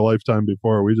entire lifetime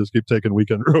before. We just keep taking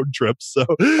weekend road trips. So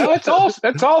that's awesome.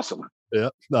 That's awesome.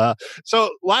 Yeah. So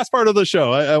last part of the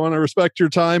show, I want to respect your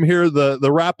time here.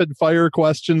 The rapid fire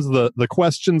questions, the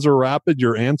questions are rapid.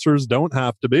 Your answers don't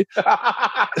have to be.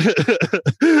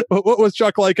 What was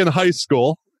Chuck like in high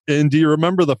school? And do you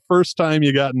remember the first time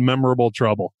you got in memorable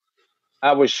trouble?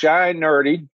 I was shy and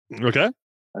nerdy. Okay.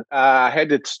 I had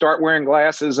to start wearing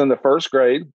glasses in the first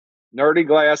grade, nerdy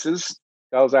glasses,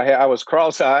 because I was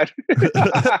cross-eyed.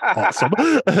 Awesome.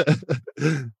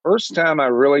 First time I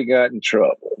really got in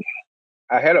trouble.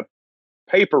 I had a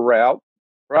paper route,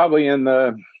 probably in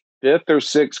the 5th or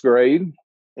 6th grade,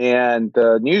 and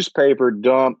the newspaper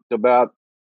dumped about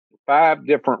 5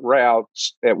 different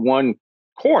routes at one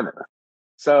corner.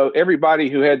 So everybody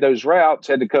who had those routes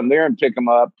had to come there and pick them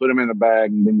up, put them in a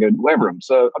bag, and then go deliver them.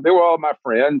 So they were all my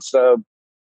friends. So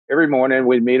every morning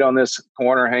we'd meet on this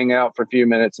corner, hang out for a few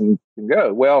minutes, and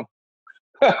go. Well,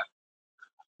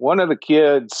 one of the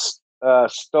kids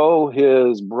stole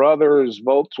his brother's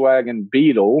Volkswagen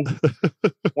Beetle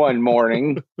one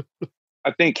morning.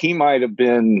 I think he might have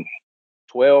been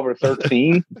 12 or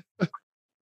 13.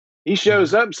 He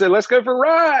shows up and said, "Let's go for a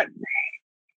ride."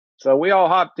 So we all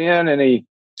hopped in, and he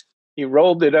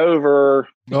rolled it over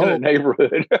in the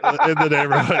neighborhood. In the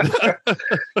neighborhood.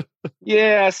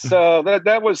 Yeah, so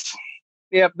that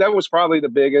was probably the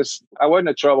biggest. I wasn't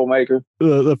a troublemaker.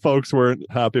 The folks weren't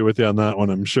happy with you on that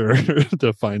one, I'm sure,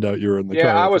 to find out you were in the car.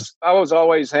 Yeah, I was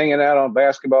always hanging out on a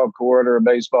basketball court or a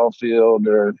baseball field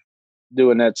or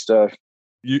doing that stuff.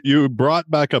 You brought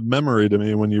back a memory to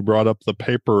me when you brought up the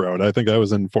paper route. I think I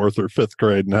was in 4th or 5th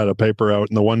grade and had a paper route,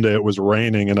 and the one day it was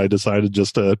raining, and I decided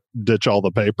just to ditch all the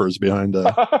papers behind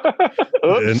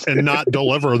and not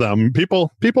deliver them. People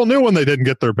knew when they didn't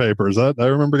get their papers. I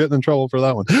remember getting in trouble for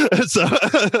that one. So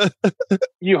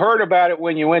you heard about it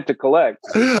when you went to collect.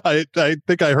 I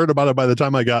think I heard about it by the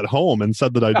time I got home and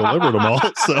said that I delivered them all.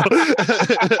 So,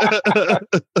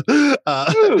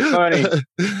 Ooh, funny.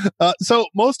 So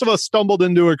most of us stumbled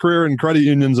into a career in credit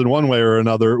unions in one way or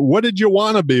another. What did you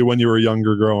want to be when you were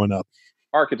younger growing up?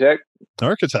 Architect.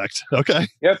 Okay.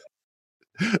 Yep.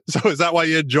 So is that why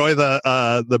you enjoy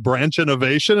the branch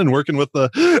innovation and working with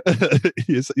the?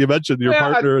 You mentioned your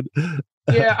partner.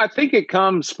 I think it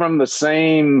comes from the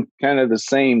same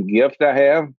gift I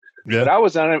have. Yeah. But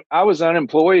I was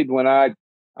unemployed when I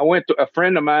went to a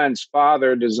friend of mine's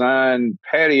father designed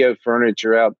patio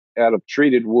furniture out of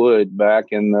treated wood back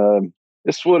in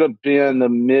this would have been the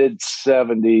mid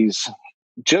 70s,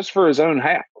 just for his own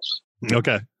house.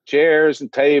 Okay. Chairs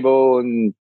and table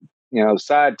and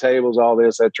side tables, all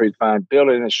this that treat fine. Built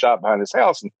it in his shop behind his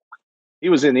house, and he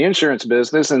was in the insurance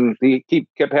business, and he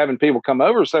kept having people come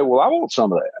over and say, "Well, I want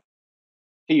some of that.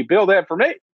 Can you build that for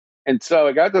me?" And so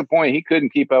it got to the point he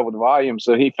couldn't keep up with the volume,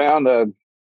 so he found a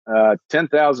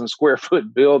 10,000 square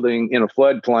foot building in a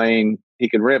floodplain he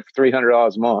could rent for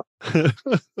 $300 a month,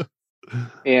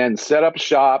 and set up a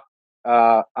shop.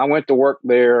 I went to work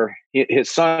there. His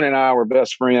son and I were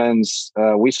best friends.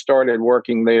 We started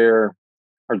working there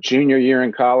our junior year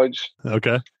in college.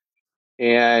 Okay.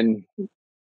 And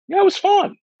it was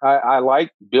fun. I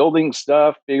like building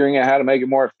stuff, figuring out how to make it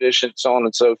more efficient, so on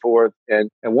and so forth. And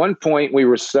at one point, we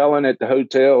were selling at the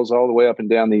hotels all the way up and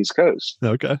down the East Coast.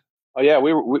 Okay. Oh yeah,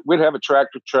 we'd have a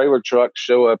tractor trailer truck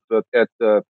show up at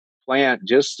the plant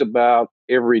just about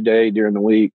every day during the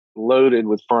week, loaded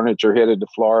with furniture, headed to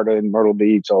Florida and Myrtle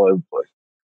Beach, all over the place.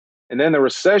 And then the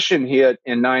recession hit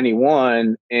in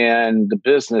 91 and the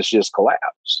business just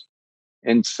collapsed.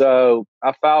 And so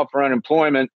I filed for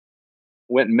unemployment,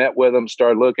 went and met with them,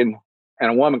 started looking.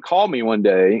 And a woman called me one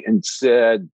day and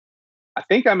said, "I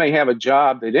think I may have a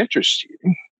job that interests you,"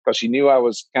 because she knew I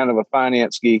was kind of a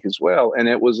finance geek as well. And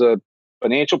it was a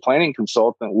financial planning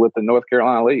consultant with the North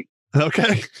Carolina League.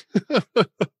 Okay.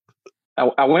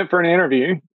 I went for an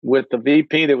interview with the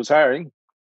VP that was hiring.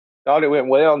 Thought it went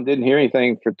well and didn't hear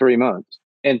anything for 3 months.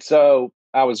 And so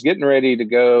I was getting ready to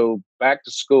go back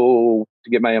to school to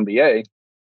get my MBA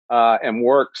and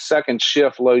work second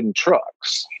shift loading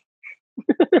trucks.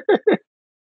 That's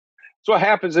what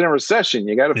happens in a recession.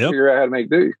 You got to figure out how to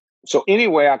make do. So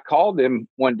anyway, I called him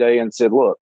one day and said,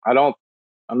 "Look, I don't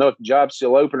know if the job's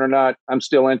still open or not. I'm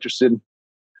still interested.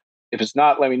 If it's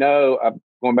not, let me know. I'm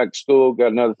going back to school,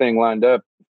 got another thing lined up."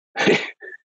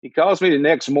 He calls me the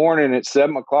next morning at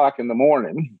 7:00 in the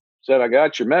morning. Said, I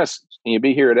got your message. And you'll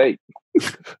be here at 8.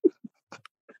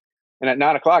 And at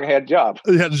 9:00, I had a job.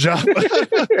 You had a job.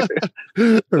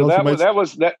 So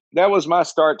that was my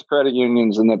start to credit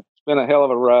unions, and it's been a hell of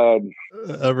a ride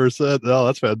ever since. Oh,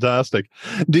 that's fantastic.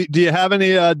 Do you have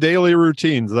any daily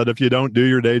routines that if you don't do,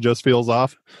 your day just feels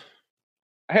off?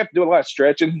 I have to do a lot of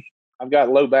stretching. I've got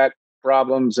low back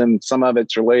problems, and some of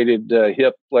it's related to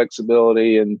hip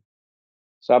flexibility. And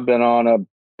so I've been on a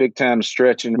big time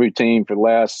stretching routine for the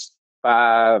last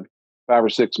 5 or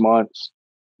 6 months.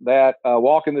 That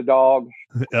walking the dog.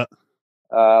 Yeah.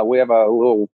 We have a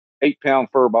little 8-pound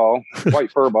fur ball,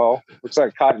 white fur ball, looks like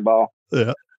a cotton ball.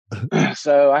 Yeah.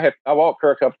 So I walk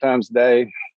her a couple times a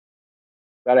day,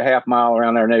 about a half mile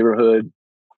around our neighborhood.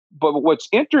 But what's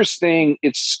interesting,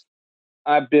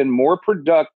 I've been more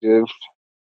productive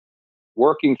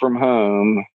working from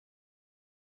home,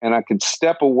 and I can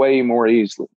step away more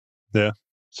easily. Yeah.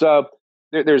 So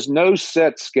there's no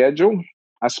set schedule.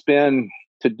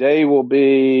 Today will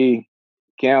be,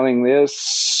 counting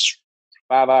this,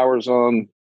 5 hours on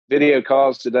video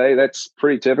calls today. That's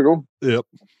pretty typical. Yep.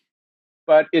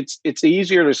 But it's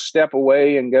easier to step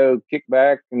away and go kick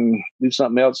back and do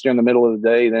something else during the middle of the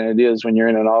day than it is when you're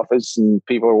in an office and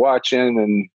people are watching.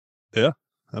 And yeah,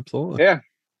 absolutely. Yeah.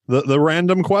 The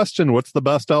random question: what's the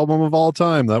best album of all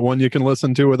time? That one you can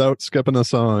listen to without skipping a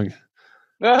song.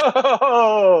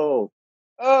 Oh,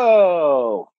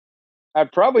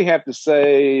 I'd probably have to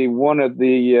say one of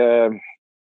the.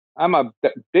 I'm a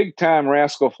big time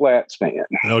Rascal Flatts fan.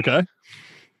 Okay.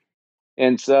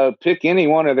 And so pick any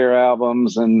one of their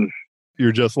albums and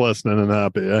you're just listening and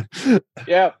happy, eh?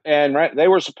 Yeah. And they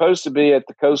were supposed to be at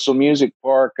the Coastal Music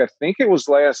Park. I think it was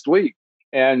last week.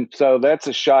 And so that's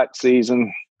a shot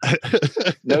season.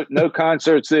 No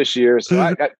concerts this year.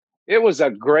 So it was a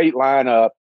great lineup.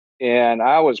 And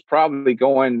I was probably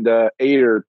going to 8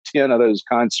 or 10 of those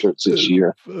concerts this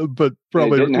year. But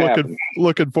probably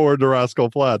looking forward to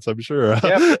Rascal Flatts, I'm sure.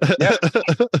 Yep.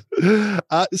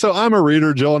 So I'm a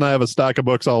reader. Jill and I have a stack of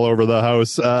books all over the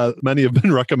house. Many have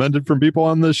been recommended from people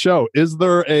on this show. Is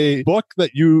there a book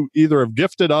that you either have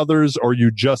gifted others or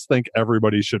you just think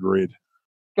everybody should read?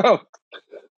 Oh,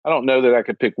 I don't know that I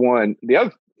could pick one.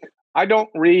 I don't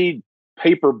read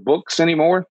paper books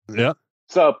anymore. Yeah.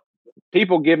 So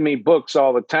people give me books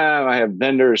all the time. I have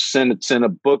vendors send a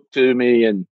book to me,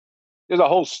 and there's a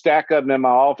whole stack of them in my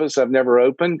office I've never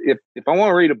opened. If I want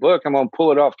to read a book, I'm going to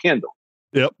pull it off Kindle.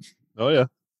 Yep. Oh yeah.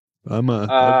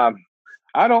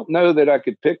 I don't know that I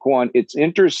could pick one. It's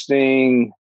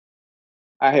interesting.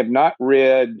 I have not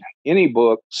read any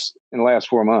books in the last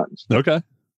 4 months. Okay.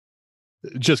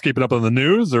 Just keeping up on the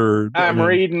news, or I'm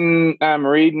reading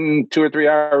 2 or 3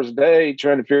 hours a day,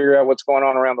 trying to figure out what's going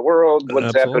on around the world,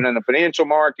 what's happening in the financial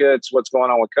markets, what's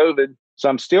going on with COVID. So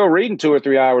I'm still reading 2 or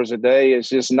 3 hours a day. It's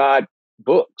just not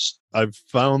books. I've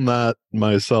found that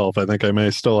myself. I think I may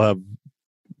still have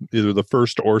either the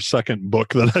first or second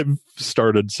book that I've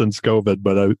started since COVID,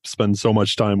 but I spend so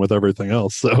much time with everything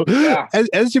else. So yeah.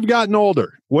 As you've gotten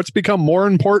older, what's become more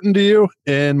important to you?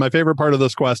 And my favorite part of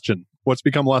this question, what's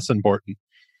become less important?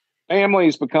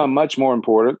 Family's become much more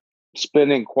important.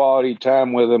 Spending quality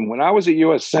time with them. When I was at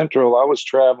U.S. Central, I was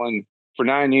traveling for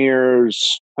 9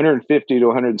 years, 150 to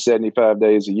 175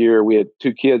 days a year. We had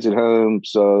 2 kids at home,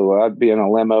 so I'd be in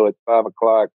a limo at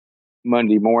 5:00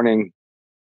 Monday morning,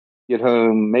 get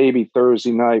home maybe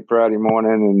Thursday night, Friday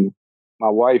morning, and my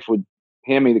wife would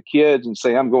hand me the kids and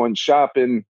say, I'm going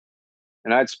shopping.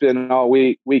 And I'd spend all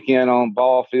weekend on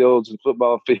ball fields and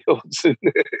football fields.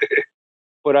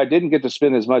 But I didn't get to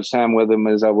spend as much time with them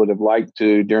as I would have liked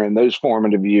to during those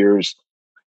formative years.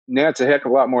 Now it's a heck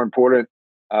of a lot more important.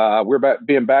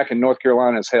 Being back in North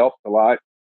Carolina has helped a lot.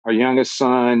 Our youngest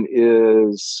son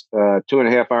is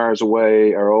 2.5 hours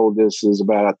away. Our oldest is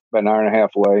about an hour and a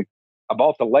half away. I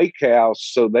bought the lake house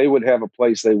so they would have a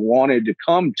place they wanted to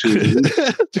come to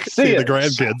see the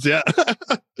grandkids. Yeah.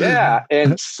 Yeah.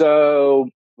 And so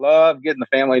love getting the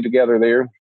family together there.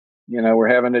 You know, we're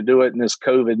having to do it in this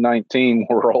COVID-19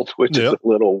 world, which is a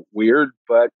little weird,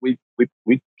 but we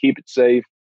keep it safe.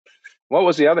 What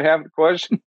was the other half of the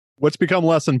question? What's become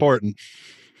less important?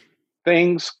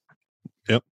 Things.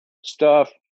 Yep. Stuff.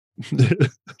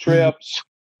 Trips.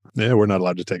 Yeah, we're not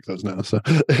allowed to take those now, so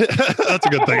that's a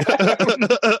good thing.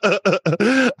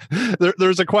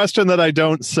 There's a question that I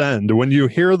don't send. When you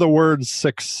hear the word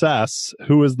success,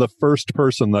 who is the first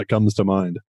person that comes to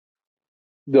mind?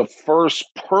 The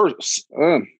first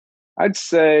person, I'd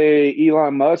say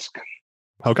Elon Musk.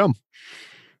 How come?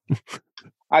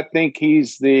 I think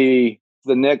he's the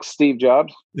next Steve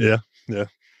Jobs. Yeah.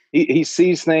 He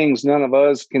sees things none of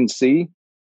us can see.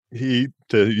 To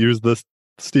use this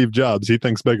Steve Jobs, he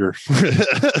thinks bigger.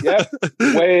 Yep,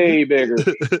 way bigger,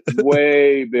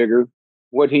 way bigger.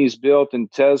 What he's built in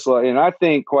Tesla, and I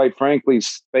think, quite frankly,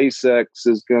 SpaceX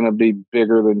is going to be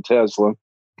bigger than Tesla.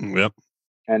 Yep.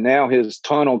 And now his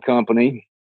tunnel company,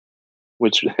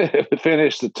 which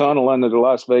finished the tunnel under the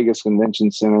Las Vegas Convention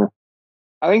Center,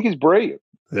 I think he's brilliant.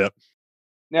 Yep.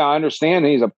 Now, I understand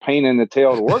he's a pain in the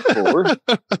tail to work for,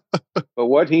 but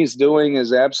what he's doing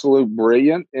is absolute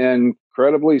brilliant and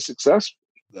incredibly successful.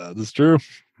 That is true.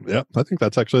 Yeah, I think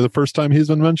that's actually the first time he's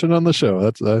been mentioned on the show.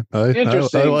 That's I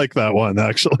like that one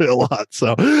actually a lot.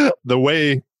 So the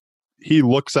way he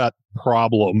looks at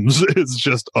problems is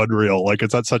just unreal. Like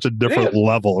it's at such a different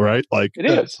level, right? Like it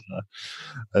is.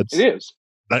 It is.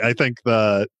 I think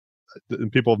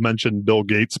people have mentioned Bill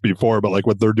Gates before, but like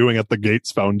what they're doing at the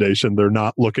Gates Foundation, they're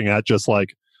not looking at just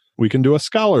like, we can do a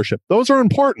scholarship. Those are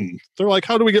important. They're like,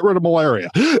 how do we get rid of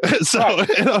malaria? So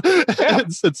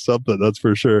it's something, that's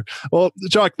for sure. Well,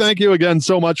 Chuck, thank you again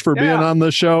so much for being on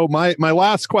the show. My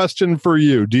last question for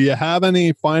you, do you have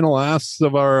any final asks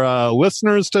of our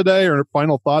listeners today or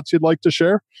final thoughts you'd like to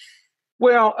share?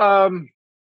 Well, I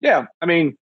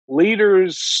mean,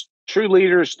 true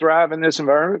leaders thrive in this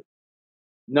environment.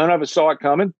 None of us saw it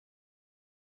coming.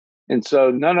 And so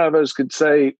none of us could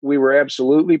say we were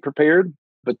absolutely prepared.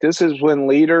 But this is when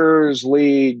leaders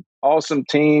lead awesome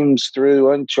teams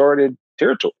through uncharted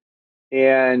territory.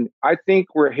 And I think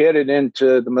we're headed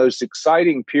into the most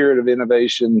exciting period of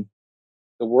innovation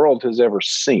the world has ever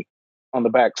seen on the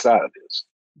backside of this.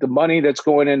 The money that's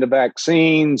going into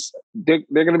vaccines, they're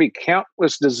going to be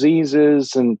countless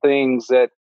diseases and things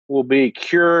that will be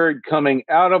cured coming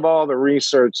out of all the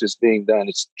research that's being done.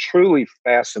 It's truly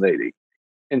fascinating.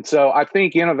 And so I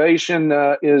think innovation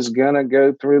is going to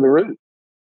go through the roof.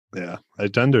 Yeah, I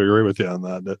tend to agree with you on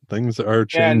that things are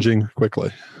changing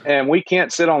quickly. And we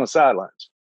can't sit on the sidelines.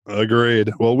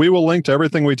 Agreed. Well, we will link to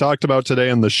everything we talked about today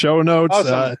in the show notes.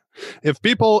 Awesome. If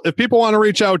people want to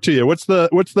reach out to you, what's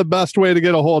the best way to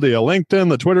get a hold of you? LinkedIn,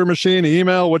 the Twitter machine,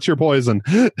 email, what's your poison?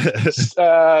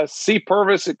 C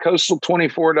Purvis at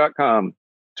coastal24.com,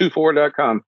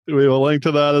 24.com. We will link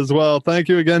to that as well. Thank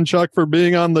you again, Chuck, for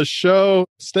being on the show.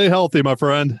 Stay healthy, my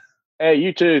friend. Hey,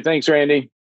 you too. Thanks, Randy.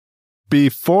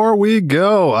 Before we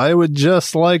go, I would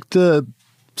just like to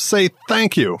say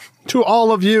thank you to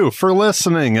all of you for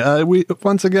listening.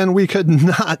 We could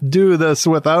not do this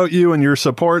without you and your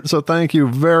support, so thank you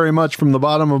very much from the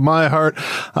bottom of my heart.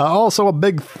 Also, a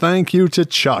big thank you to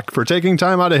Chuck for taking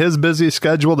time out of his busy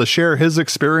schedule to share his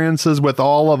experiences with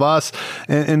all of us.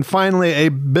 And finally, a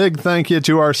big thank you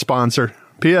to our sponsor,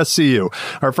 PSCU.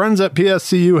 Our friends at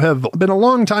PSCU have been a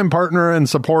longtime partner and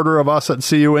supporter of us at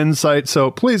CUInsight,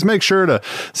 so please make sure to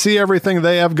see everything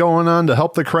they have going on to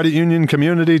help the credit union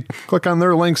community. Click on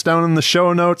their links down in the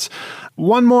show notes.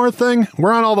 One more thing,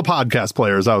 we're on all the podcast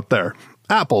players out there.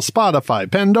 Apple, Spotify,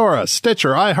 Pandora,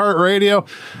 Stitcher, iHeartRadio.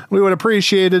 We would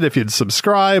appreciate it if you'd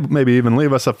subscribe, maybe even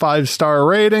leave us a 5-star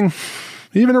rating.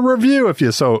 Even a review if you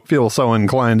feel so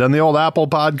inclined on the old Apple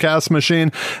podcast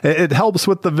machine. It helps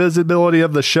with the visibility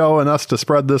of the show and us to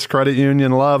spread this credit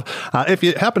union love. If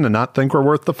you happen to not think we're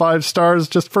worth the 5 stars,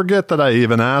 just forget that I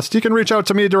even asked. You can reach out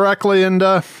to me directly and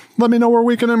let me know where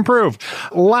we can improve.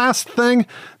 Last thing,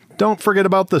 don't forget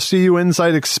about the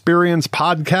CUInsight Experience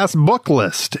podcast book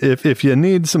list. If you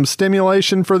need some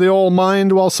stimulation for the old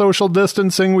mind while social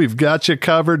distancing, we've got you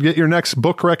covered. Get your next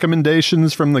book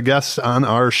recommendations from the guests on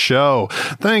our show.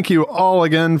 Thank you all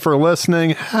again for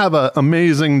listening. Have an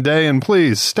amazing day, and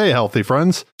please stay healthy,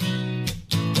 friends.